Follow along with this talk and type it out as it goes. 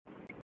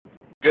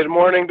Good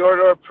morning,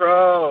 Door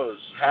Pros.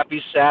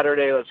 Happy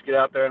Saturday. Let's get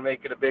out there and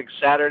make it a big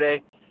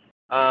Saturday.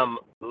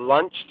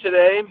 Lunch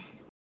today,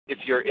 if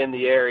you're in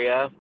the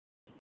area,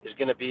 is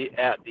going to be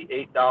at the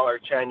 $8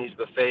 Chinese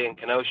buffet in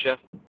Kenosha.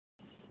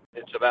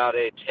 It's about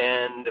a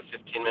 10 to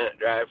 15-minute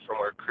drive from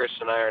where Chris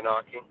and I are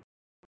knocking.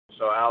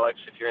 So, Alex,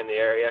 if you're in the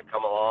area,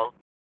 come along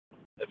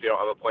if you don't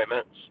have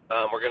appointments.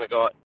 We're going to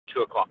go at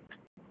 2 o'clock.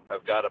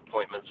 I've got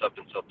appointments up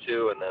until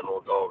 2, and then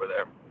we'll go over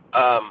there.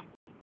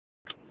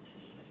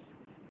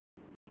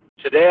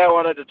 Today I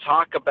wanted to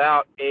talk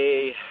about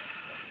a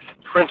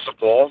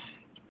principle.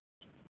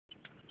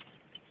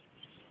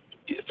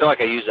 I feel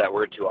like I use that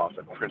word too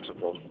often,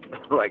 principle,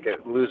 like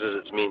it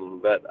loses its meaning.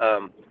 But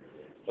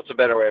what's a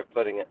better way of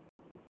putting it?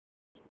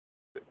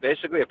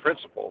 Basically a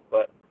principle.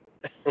 But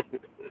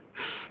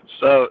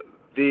so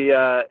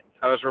I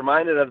was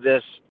reminded of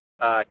this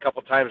a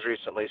couple times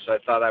recently, so I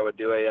thought I would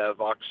do a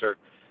Voxer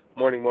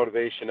morning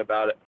motivation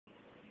about it.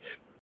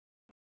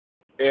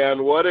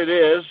 And what it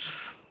is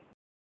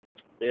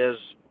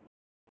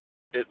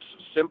it's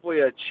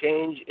simply a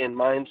change in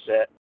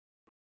mindset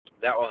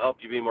that will help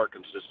you be more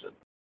consistent.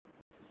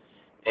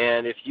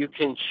 And if you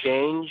can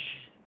change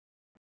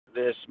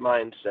this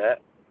mindset,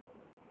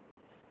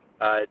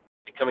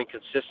 becoming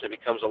consistent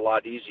becomes a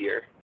lot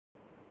easier.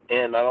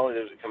 And not only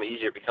does it become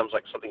easier, it becomes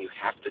like something you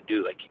have to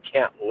do. Like, you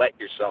can't let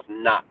yourself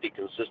not be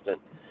consistent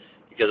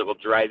because it will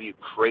drive you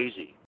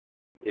crazy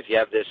if you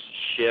have this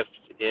shift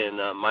in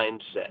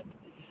mindset.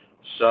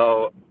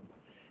 So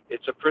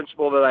it's a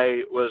principle that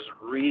I was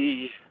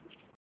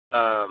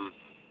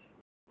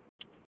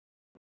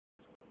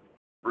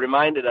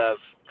reminded of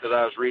because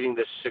I was reading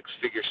this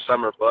Six-Figure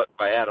Summer book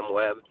by Adam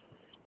Webb,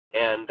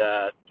 and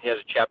he has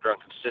a chapter on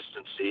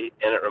consistency,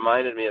 and it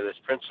reminded me of this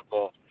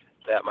principle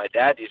that my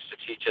dad used to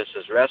teach us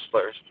as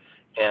wrestlers,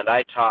 and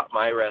I taught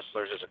my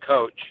wrestlers as a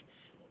coach,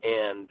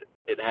 and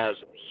it has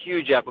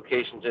huge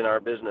applications in our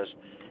business,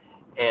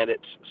 and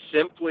it's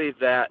simply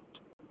that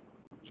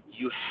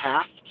you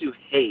have to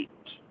hate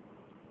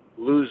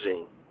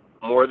losing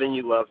more than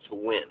you love to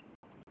win.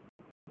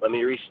 Let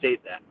me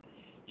restate that.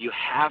 You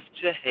have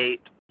to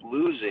hate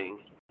losing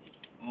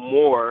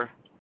more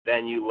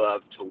than you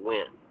love to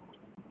win.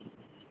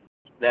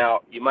 Now,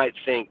 you might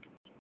think,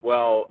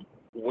 well,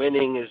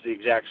 winning is the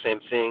exact same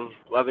thing.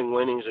 Loving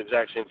winning is the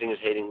exact same thing as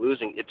hating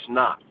losing. It's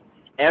not.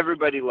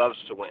 Everybody loves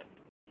to win.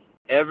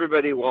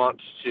 Everybody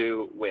wants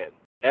to win.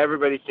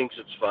 Everybody thinks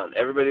it's fun.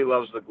 Everybody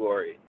loves the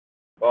glory.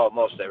 Well,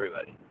 most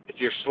everybody. If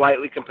you're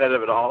slightly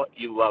competitive at all,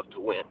 you love to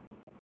win.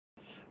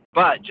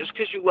 But just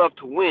because you love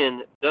to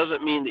win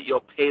doesn't mean that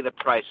you'll pay the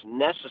price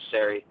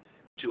necessary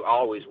to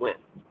always win,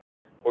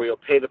 or you'll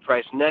pay the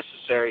price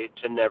necessary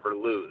to never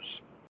lose.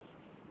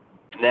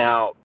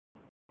 Now,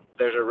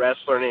 there's a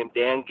wrestler named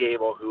Dan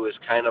Gable who is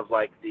kind of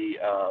like the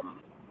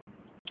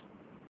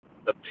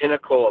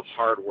pinnacle of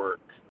hard work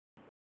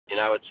in,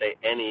 I would say,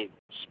 any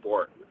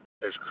sport.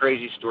 There's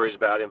crazy stories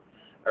about him.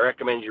 I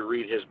recommend you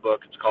read his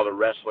book. It's called A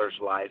Wrestler's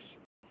Life.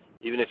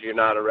 Even if you're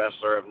not a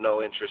wrestler, have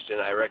no interest in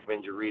it, I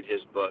recommend you read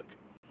his book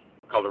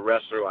called A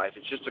Wrestler's Life.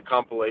 It's just a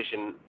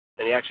compilation,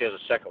 and he actually has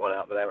a second one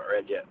out that I haven't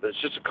read yet, but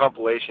it's just a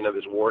compilation of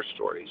his war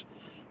stories.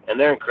 And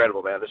they're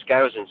incredible, man. This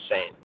guy was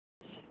insane.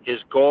 His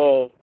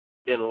goal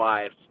in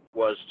life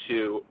was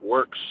to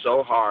work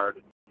so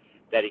hard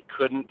that he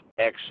couldn't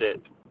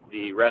exit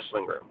the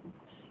wrestling room.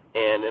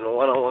 And in a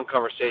one-on-one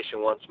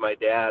conversation once, my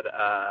dad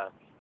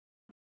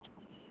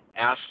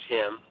asked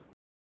him,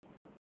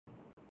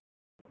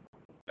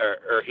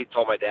 or he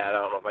told my dad,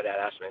 I don't know if my dad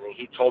asked me anything,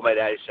 he told my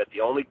dad, he said,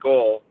 the only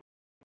goal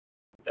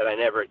that I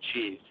never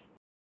achieved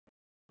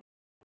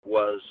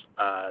was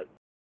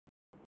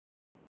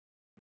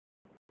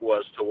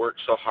to work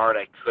so hard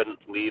I couldn't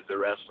leave the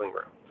wrestling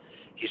room.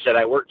 He said,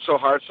 I worked so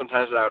hard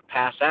sometimes that I would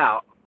pass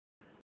out,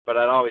 but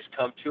I'd always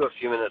come to a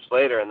few minutes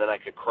later, and then I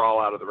could crawl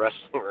out of the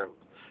wrestling room.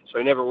 So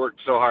he never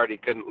worked so hard he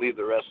couldn't leave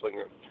the wrestling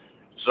room.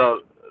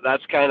 So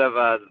that's kind of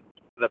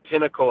the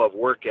pinnacle of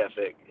work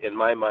ethic in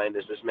my mind,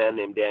 is this man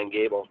named Dan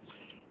Gable.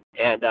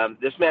 And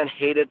this man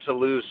hated to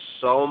lose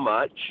so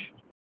much,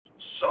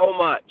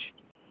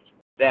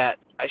 that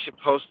I should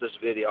post this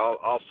video.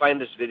 I'll find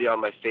this video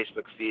on my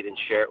Facebook feed and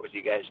share it with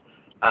you guys.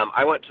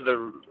 I went to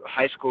the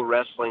high school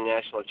wrestling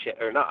national,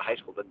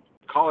 the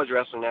college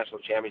wrestling national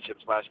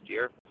championships last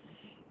year,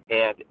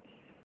 and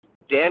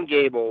Dan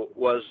Gable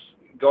was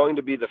going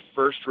to be the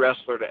first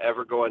wrestler to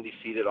ever go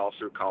undefeated all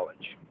through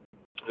college.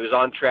 He was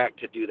on track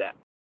to do that.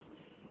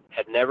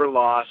 Had never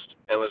lost,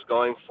 and was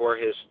going for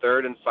his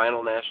third and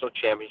final national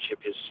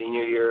championship his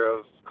senior year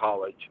of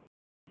college,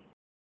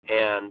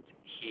 and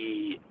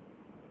he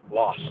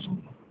lost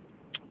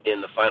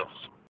in the finals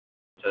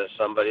to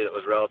somebody that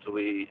was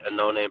relatively a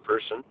no-name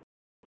person,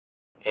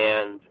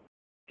 and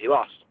he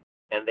lost.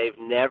 And they've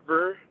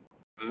never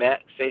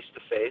met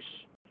face-to-face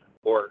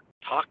or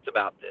talked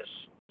about this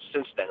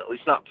since then, at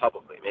least not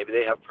publicly. Maybe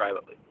they have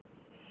privately.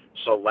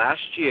 So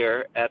last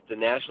year at the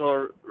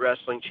National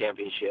Wrestling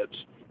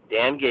Championships,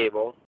 Dan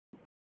Gable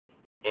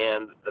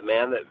and the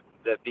man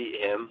that beat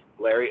him,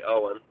 Larry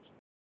Owen,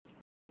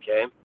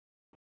 okay,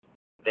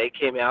 they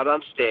came out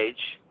on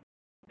stage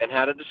and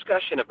had a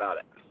discussion about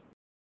it.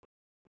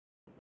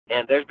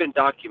 And there's been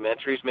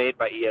documentaries made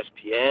by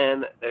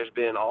ESPN. There's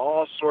been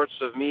all sorts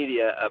of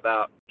media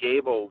about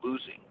Gable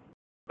losing,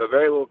 but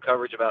very little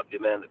coverage about the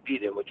man that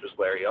beat him, which was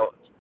Larry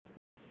Owens.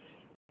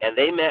 And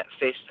they met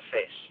face to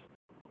face.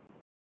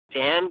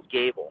 Dan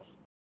Gable,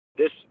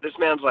 this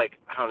man's like,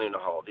 I don't even know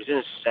how old. He's in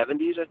his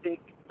 70s, I think.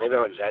 Maybe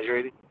I'm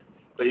exaggerating,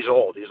 but he's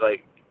old. He's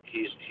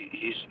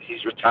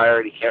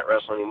retired. He can't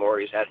wrestle anymore.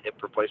 He's had hip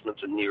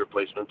replacements and knee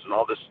replacements and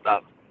all this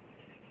stuff.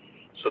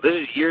 So this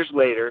is years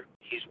later.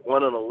 He's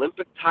won an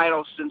Olympic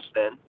title since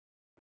then.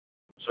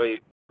 So he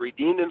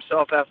redeemed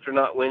himself after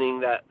not winning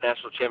that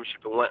national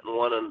championship and went and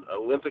won an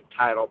Olympic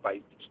title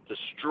by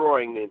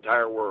destroying the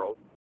entire world.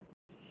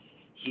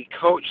 He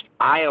coached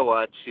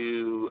Iowa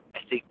to, I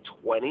think,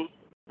 20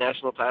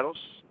 national titles,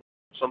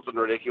 something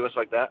ridiculous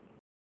like that.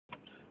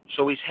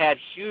 So he's had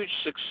huge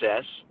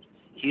success.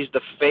 He's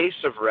the face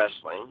of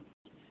wrestling.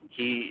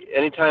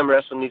 Anytime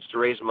wrestling needs to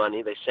raise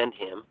money, they send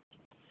him.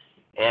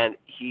 And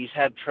he's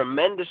had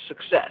tremendous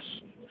success.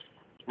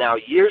 Now,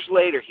 years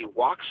later, he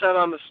walks out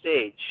on the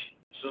stage.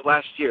 This was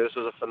last year. This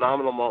was a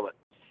phenomenal moment.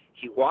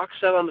 He walks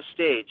out on the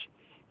stage.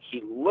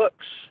 He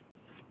looks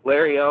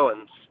Larry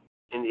Owens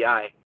in the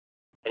eye,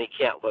 and he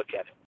can't look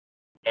at him.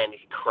 And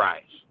he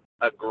cries.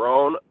 A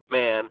grown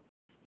man,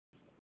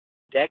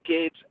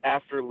 decades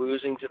after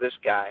losing to this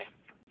guy,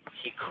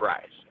 he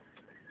cries.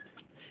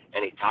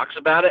 And he talks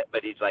about it,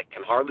 but he's like,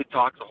 can hardly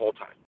talk the whole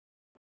time.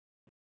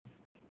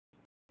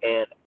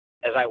 And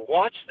as I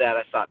watched that,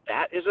 I thought,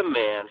 that is a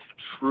man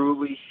who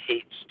truly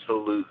hates to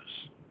lose.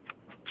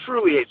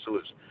 Truly hates to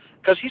lose.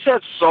 Because he's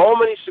had so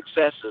many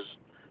successes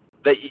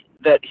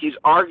that he's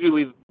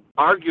arguably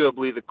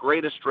the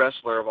greatest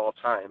wrestler of all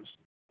times.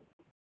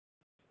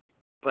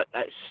 But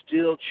it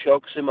still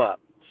chokes him up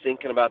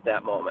thinking about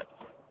that moment.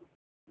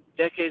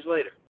 Decades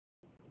later.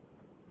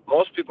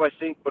 Most people, I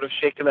think, would have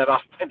shaken that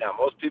off by now.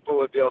 Most people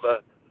would be able to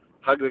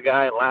hug the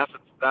guy and laugh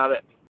about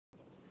it.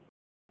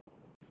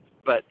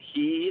 But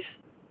he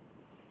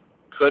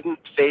couldn't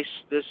face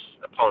this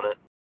opponent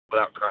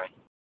without crying.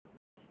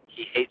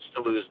 He hates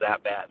to lose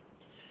that bad.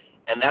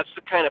 And that's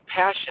the kind of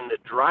passion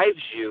that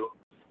drives you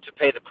to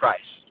pay the price.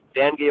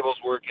 Dan Gable's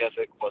work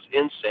ethic was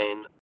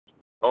insane.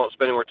 I won't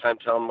spend any more time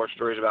telling more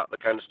stories about the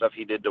kind of stuff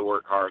he did to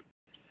work hard.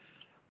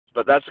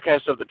 But that's the kind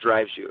of stuff that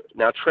drives you.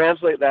 Now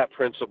translate that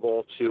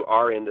principle to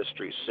our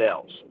industry,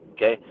 sales.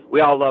 Okay?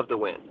 We all love to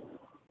win.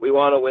 We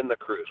want to win the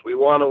cruise. We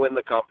want to win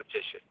the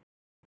competition.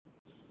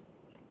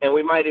 And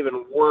we might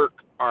even work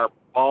our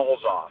balls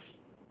off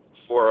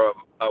for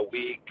a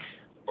week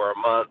or a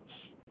month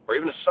or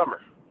even a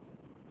summer.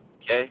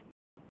 Okay?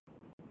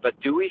 But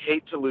do we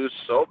hate to lose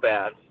so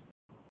bad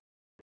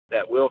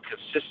that we'll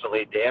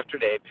consistently, day after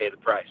day, pay the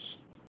price?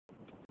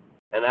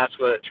 And that's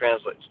what it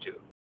translates to.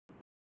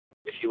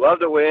 If you love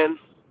to win,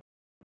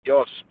 you'll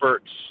have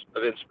spurts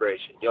of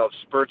inspiration. You'll have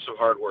spurts of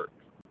hard work.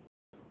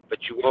 But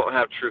you won't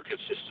have true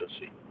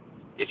consistency.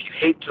 If you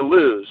hate to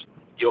lose,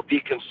 you'll be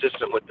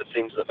consistent with the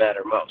things that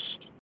matter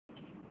most.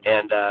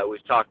 And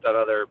we've talked on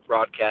other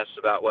broadcasts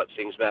about what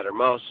things matter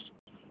most,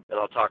 and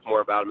I'll talk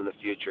more about them in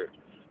the future.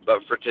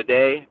 But for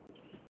today,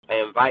 I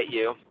invite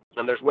you,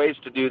 and there's ways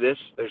to do this.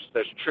 There's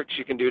tricks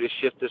you can do to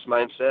shift this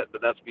mindset, but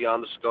that's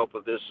beyond the scope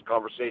of this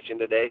conversation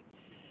today.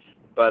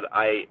 But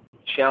I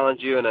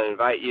challenge you, and I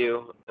invite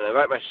you, and I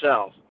invite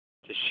myself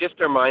to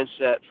shift our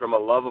mindset from a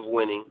love of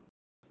winning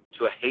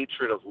to a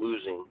hatred of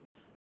losing.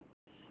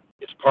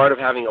 It's part of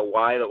having a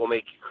why that will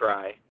make you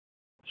cry,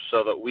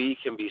 so that we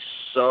can be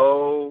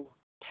so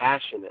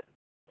passionate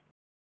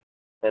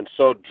and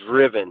so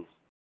driven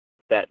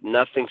that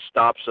nothing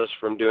stops us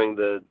from doing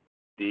the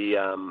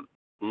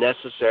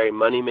necessary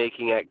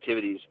money-making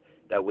activities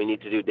that we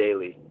need to do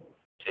daily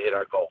to hit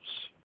our goals.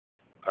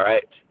 All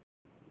right?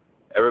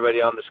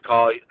 Everybody on this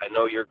call, I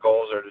know your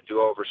goals are to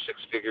do over 6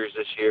 figures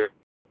this year,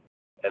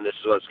 and this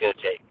is what it's going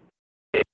to take.